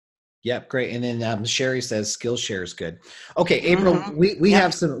well. Yep, great. And then Sherry says Skillshare is good. Okay, April, Mhm. we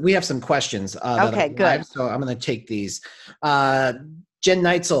Yep. have some questions that Okay, are good. live, so I'm going to take these. Jen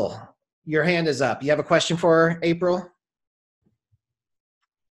Neitzel, your hand is up. You have a question for April?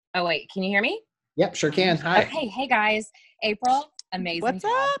 Oh, wait, can you hear me? Yep, sure can. Hi. Okay, hey guys. April, amazing What's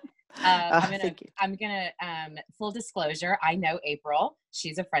job. up? Thank you. I'm gonna full disclosure, I know April.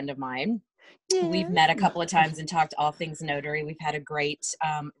 She's a friend of mine. We've Yes. met a couple of times and talked all things notary. We've had a great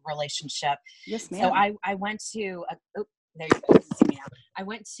relationship. Yes, ma'am. So I went to there you go. You can see me now. I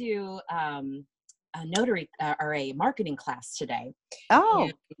went to a notary or a marketing class today. Oh.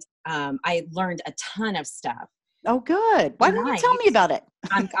 And, I learned a ton of stuff. Oh, good. Why didn't you tell me about it?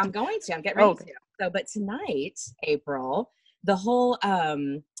 I'm getting ready Okay. to. So, but tonight, April, the whole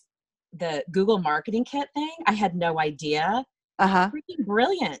the Google Marketing Kit thing, I had no idea. Freaking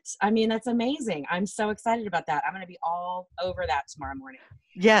brilliant. I mean, that's amazing. I'm so excited about that. I'm going to be all over that tomorrow morning.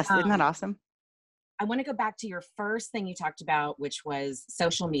 Yes. Isn't that awesome? I want to go back to your first thing you talked about, which was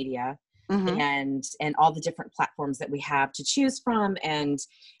social media. And all the different platforms that we have to choose from. And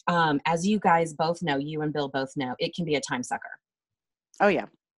as you guys both know, you and Bill both know, it can be a time sucker. Oh, yeah.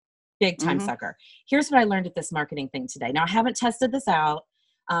 Big time sucker. Here's what I learned at this marketing thing today. Now, I haven't tested this out,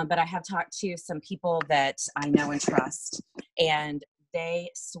 but I have talked to some people that I know and trust, and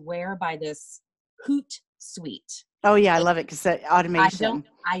they swear by this Hootsuite. Oh, yeah. I love it because automation.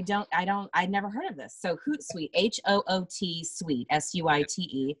 I'd never heard of this. So Hootsuite, Hoot Suite,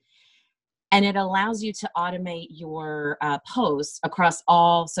 Suite. And it allows you to automate your posts across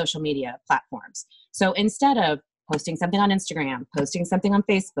all social media platforms. So instead of posting something on Instagram, posting something on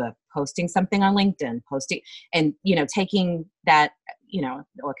Facebook, posting something on LinkedIn, and, taking that,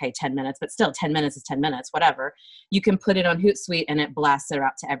 10 minutes, but still 10 minutes is 10 minutes, whatever. You can put it on Hootsuite and it blasts it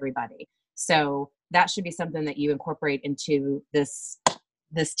out to everybody. So that should be something that you incorporate into this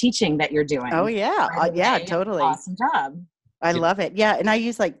teaching that you're doing. Oh, yeah. Yeah, totally. Awesome job. I love it. Yeah. And I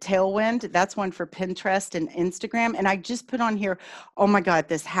use like Tailwind. That's one for Pinterest and Instagram. And I just put on here, oh my God,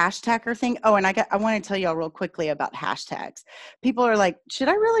 this hashtagger thing. Oh, and I want to tell y'all real quickly about hashtags. People are like, should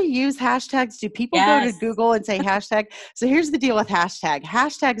I really use hashtags? Do people go to Google and say hashtag? So here's the deal with hashtag.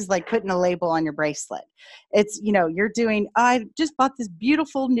 Hashtag is like putting a label on your bracelet. It's, you're doing, I just bought this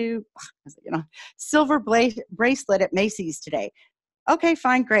beautiful new, silver bracelet at Macy's today. Okay,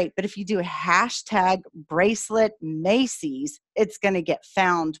 fine, great. But if you do a hashtag bracelet Macy's, it's going to get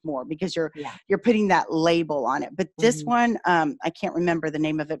found more because you're putting that label on it. But this one, I can't remember the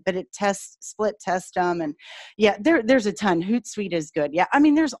name of it, but it split test them. And yeah, there's a ton. Hootsuite is good. Yeah. I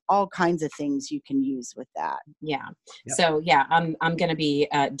mean, there's all kinds of things you can use with that. Yeah. Yep. So yeah, I'm going to be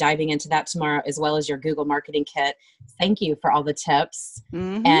diving into that tomorrow, as well as your Google Marketing Kit. Thank you for all the tips.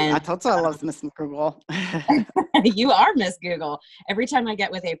 And I told you I love Miss Google. You are Miss Google. Every time I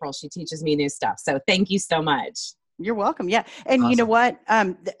get with April, she teaches me new stuff. So thank you so much. You're welcome. Yeah. And awesome. You know what?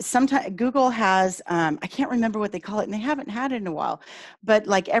 Sometimes Google has, I can't remember what they call it, and they haven't had it in a while, but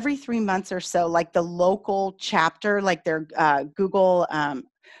like every 3 months or so, like the local chapter, like their Google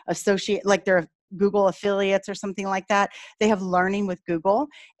associate, like their Google affiliates or something like that, they have learning with Google,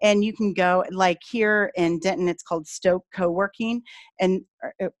 and you can go, like here in Denton, it's called Stoke Co-working, and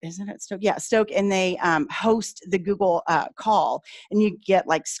isn't it Stoke? Yeah, Stoke, and they host the Google call, and you get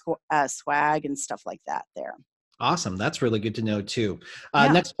like swag and stuff like that there. Awesome. That's really good to know too.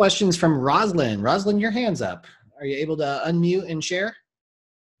 Next question is from Rosalind. Rosalind, your hand's up. Are you able to unmute and share?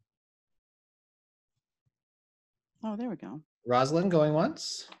 Oh, there we go. Rosalind, going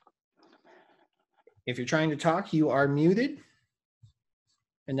once. If you're trying to talk, you are muted.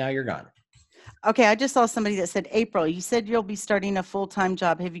 And now you're gone. Okay, I just saw somebody that said, April, you said you'll be starting a full-time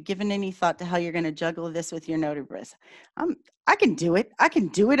job. Have you given any thought to how you're going to juggle this with your notary business? I can do it. I can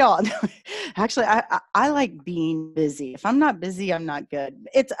do it all. Actually, I like being busy. If I'm not busy, I'm not good.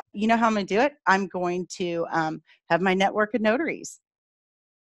 It's, you know how I'm going to do it? I'm going to have my network of notaries.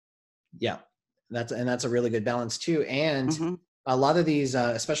 Yeah, that's a really good balance too. And a lot of these,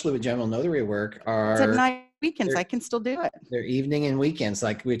 especially with general notary work, are it's at night, weekends. I can still do it. They're evening and weekends,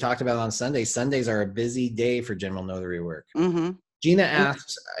 like we talked about on Sunday. Sundays are a busy day for general notary work. Gina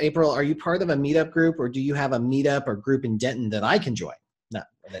asks, April, are you part of a meetup group, or do you have a meetup or group in Denton that I can join? No,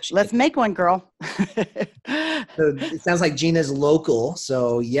 let's make one, girl. So it sounds like Gina's local.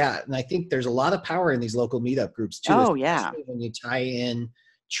 So yeah, and I think there's a lot of power in these local meetup groups too. Oh yeah. When you tie in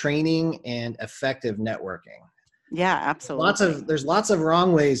training and effective networking. Yeah, absolutely. There's lots of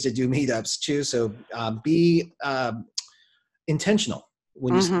wrong ways to do meetups too. So be intentional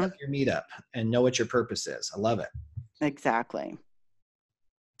when you set up your meetup and know what your purpose is. I love it. Exactly.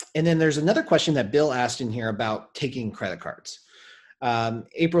 And then there's another question that Bill asked in here about taking credit cards.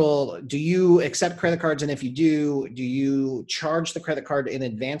 April, do you accept credit cards? And if you do you charge the credit card in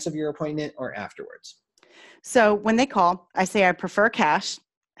advance of your appointment or afterwards? So when they call, I say I prefer cash.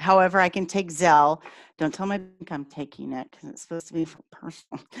 However, I can take Zelle. Don't tell my bank I'm taking it because it's supposed to be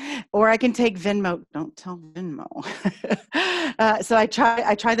personal. Or I can take Venmo. Don't tell Venmo. So I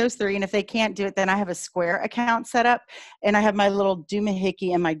try those three, and if they can't do it, then I have a Square account set up, and I have my little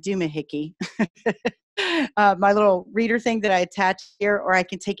doomahickey and my doomahickey, my little reader thing that I attach here, or I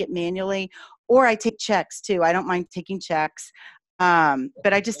can take it manually, or I take checks too. I don't mind taking checks.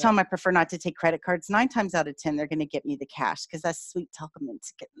 But I just tell them I prefer not to take credit cards. 9 times out of 10, they're going to get me the cash because that's sweet. Talk them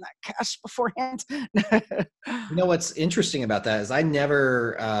into getting that cash beforehand. You know what's interesting about that is I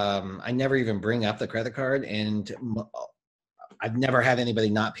never even bring up the credit card, and I've never had anybody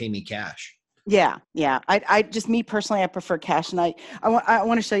not pay me cash. Yeah. I just, me personally, I prefer cash, and I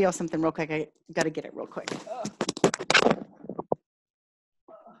want to show y'all something real quick. I got to get it real quick.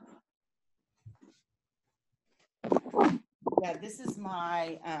 Yeah, this is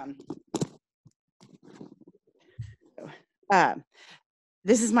my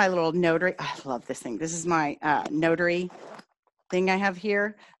little notary. I love this thing. This is my notary thing I have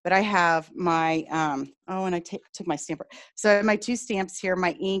here, but I have my and I took my stamper. So I have my 2 stamps here,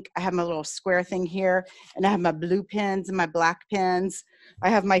 my ink. I have my little square thing here, and I have my blue pens and my black pens. I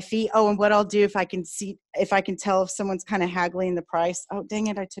have my fee. Oh, and what I'll do if I can tell if someone's kind of haggling the price. Oh, dang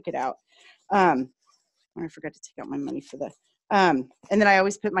it, I took it out. I forgot to take out my money for the, and then I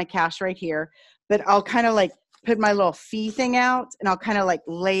always put my cash right here, but I'll kind of like put my little fee thing out, and I'll kind of like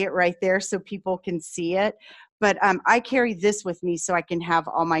lay it right there so people can see it. But I carry this with me so I can have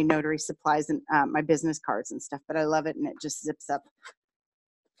all my notary supplies and my business cards and stuff, but I love it, and it just zips up.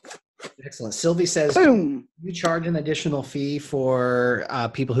 Excellent. Sylvie says, boom. You charge an additional fee for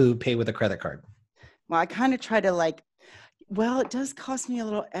people who pay with a credit card? Well, I kind of try to like, well, it does cost me a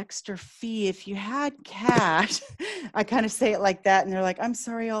little extra fee if you had cash. I kind of say it like that, and they're like, I'm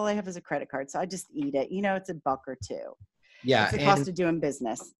sorry, all I have is a credit card, so I just eat it. You know, it's $1 or $2. Yeah. It's the cost of doing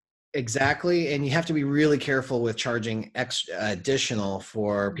business. Exactly. And you have to be really careful with charging extra additional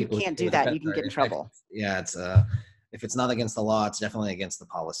for people. You can't do that. You can get in trouble. Yeah. It's if it's not against the law, it's definitely against the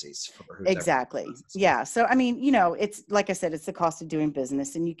policies. Exactly. Yeah. So, I mean, you know, it's like I said, it's the cost of doing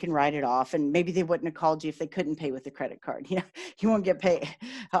business, and you can write it off, and maybe they wouldn't have called you if they couldn't pay with a credit card. You know, you won't get paid.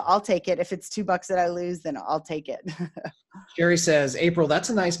 I'll take it. If it's $2 that I lose, then I'll take it. Sherry says, April, that's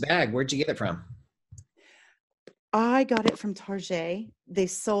a nice bag. Where'd you get it from? I got it from Target. They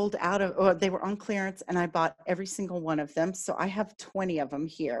sold out of, or they were on clearance, and I bought every single one of them. So I have 20 of them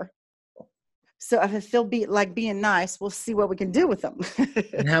here. So if I feel being nice, we'll see what we can do with them.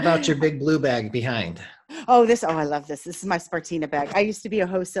 And how about your big blue bag behind? Oh, I love this. This is my Spartina bag. I used to be a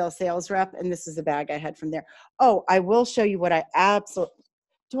wholesale sales rep, and this is a bag I had from there. Oh, I will show you what I absolutely,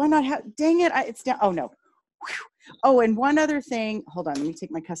 do I not have, dang it. It's down. Oh no. Whew. Oh, and one other thing, hold on. Let me take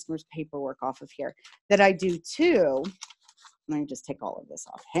my customer's paperwork off of here that I do too. Let me just take all of this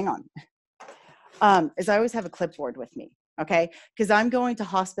off. Hang on. Is I always have a clipboard with me. Okay. Because I'm going to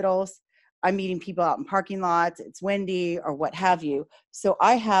hospitals. I'm meeting people out in parking lots, it's windy or what have you. So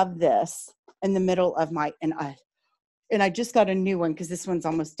I have this in the middle of my, and I just got a new one because this one's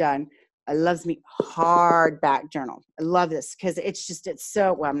almost done. I loves me hardback journal. I love this because it's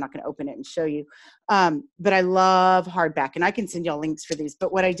so, well, I'm not going to open it and show you. But I love hardback, and I can send y'all links for these.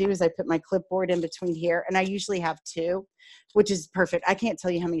 But what I do is I put my clipboard in between here, and I usually have 2, which is perfect. I can't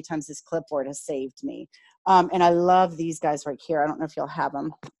tell you how many times this clipboard has saved me. And I love these guys right here. I don't know if y'all have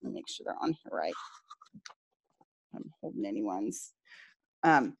them. Let me make sure they're on here right. I'm holding anyone's.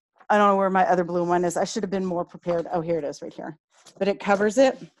 I don't know where my other blue one is. I should have been more prepared. Oh, here it is right here. But it covers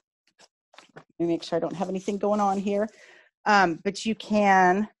it. Let me make sure I don't have anything going on here. But you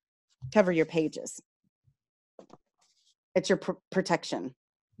can cover your pages. It's your protection.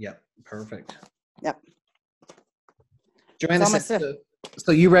 Yep. Perfect. Yep. Joanna said,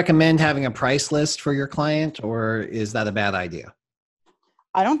 so you recommend having a price list for your client, or is that a bad idea?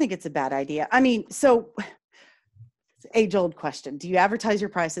 I don't think it's a bad idea. I mean, so age-old question. Do you advertise your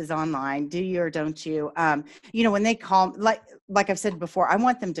prices online? Do you or don't you? You know, when they call, like I've said before, I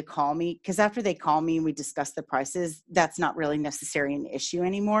want them to call me, because after they call me and we discuss the prices, that's not really necessarily an issue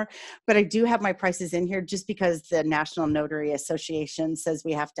anymore. But I do have my prices in here just because the National Notary Association says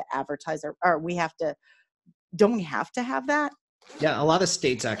we have to advertise, or we have to, don't we have to have that? Yeah, a lot of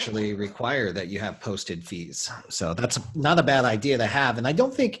states actually require that you have posted fees. So that's not a bad idea to have. And I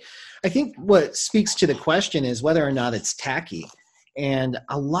think what speaks to the question is whether or not it's tacky. And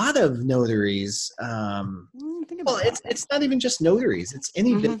a lot of notaries, well, it's not even just notaries. It's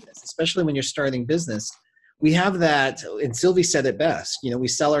any business, especially when you're starting business. we have that, and Sylvie said it best, you know, we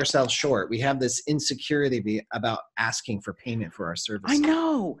sell ourselves short. We have this insecurity about asking for payment for our services. I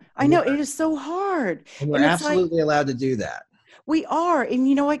know. It is so hard. And we're And it's like, absolutely allowed to do that. we are. And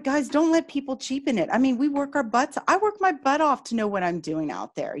you know what, guys, don't let people cheapen it. I mean, we work our butts. I work my butt off to know what I'm doing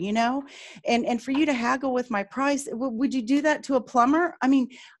out there, you know, and for you to haggle with my price, would you do that to a plumber? I mean,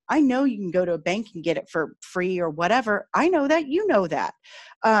 I know you can go to a bank and get it for free or whatever. I know that, you know that.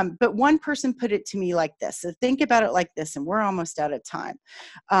 But one person put it to me like this. So think about it like this, and we're almost out of time.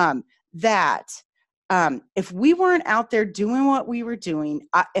 If we weren't out there doing what we were doing,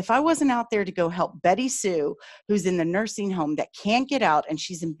 if I wasn't out there to go help Betty Sue, who's in the nursing home that can't get out and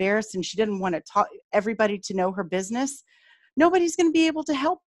she's embarrassed and she doesn't want to talk everybody to know her business, nobody's going to be able to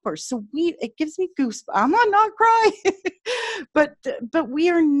help her. So it gives me goosebumps. I'm not crying, but we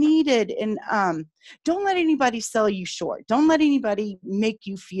are needed. And don't let anybody sell you short. Don't let anybody make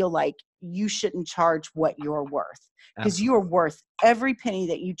you feel like you shouldn't charge what you're worth, because you are worth every penny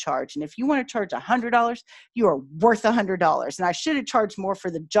that you charge. And if you want to charge $100, you are worth $100. And I should have charged more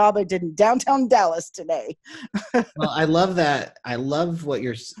for the job I did in downtown Dallas today. Well, I love that. I love what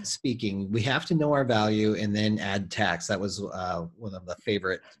you're speaking. We have to know our value and then add tax. That was one of the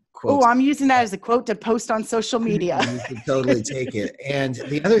favorite quotes. Oh, I'm using that as a quote to post on social media. You can totally take it. And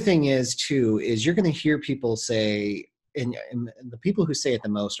the other thing is too, is you're going to hear people say, and the people who say it the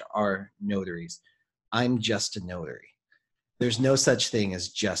most are notaries, I'm just a notary. There's no such thing as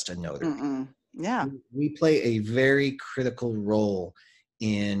just a notary. Yeah. We play a very critical role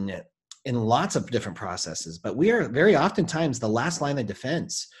in lots of different processes, but we are very oftentimes the last line of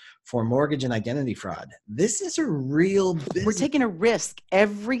defense for mortgage and identity fraud. This is a real business. We're taking a risk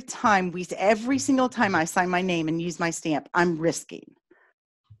every single time I sign my name and use my stamp, I'm risking.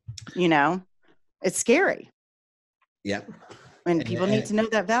 You know, it's scary. Yep. And people need to know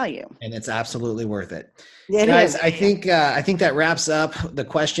that value. And it's absolutely worth it. It Guys, is. I think that wraps up the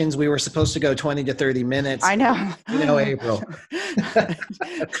questions. We were supposed to go 20 to 30 minutes. I know. You know, April.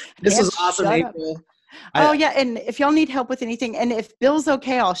 This was awesome, April. Yeah. And if y'all need help with anything, and if Bill's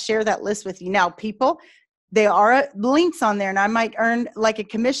okay, I'll share that list with you. Now, people, there are links on there, and I might earn like a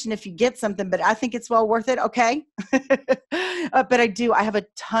commission if you get something, but I think it's well worth it. Okay. But I have a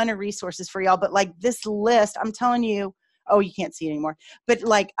ton of resources for y'all, but like this list, I'm telling you, oh, you can't see it anymore. But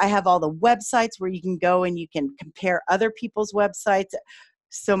like I have all the websites where you can go and you can compare other people's websites.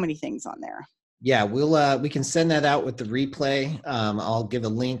 So many things on there. Yeah, we can send that out with the replay. I'll give a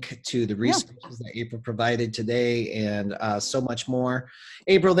link to the resources that April provided today, and so much more.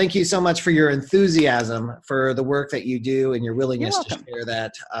 April, thank you so much for your enthusiasm for the work that you do and your willingness to share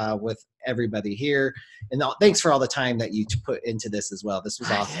that with everybody here. And thanks for all the time that you put into this as well. This was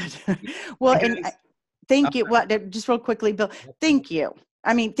awesome. Well, thank you. Well, just real quickly, Bill, thank you.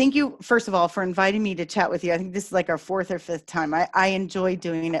 I mean, thank you, first of all, for inviting me to chat with you. I think this is like our 4th or 5th time. I enjoy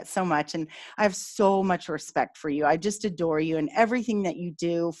doing it so much, and I have so much respect for you. I just adore you and everything that you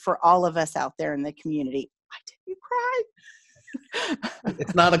do for all of us out there in the community. You cry.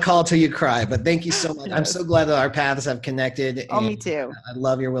 It's not a call till you cry, but thank you so much. I'm so glad that our paths have connected. Oh, me too. I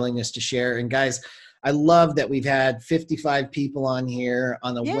love your willingness to share. And guys, I love that we've had 55 people on here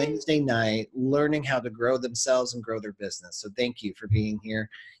on a Wednesday night learning how to grow themselves and grow their business. So thank you for being here.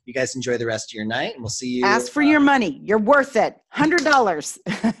 You guys enjoy the rest of your night, and we'll see you. Ask for your money. You're worth it.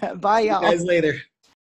 $100. Bye, y'all. See you guys later.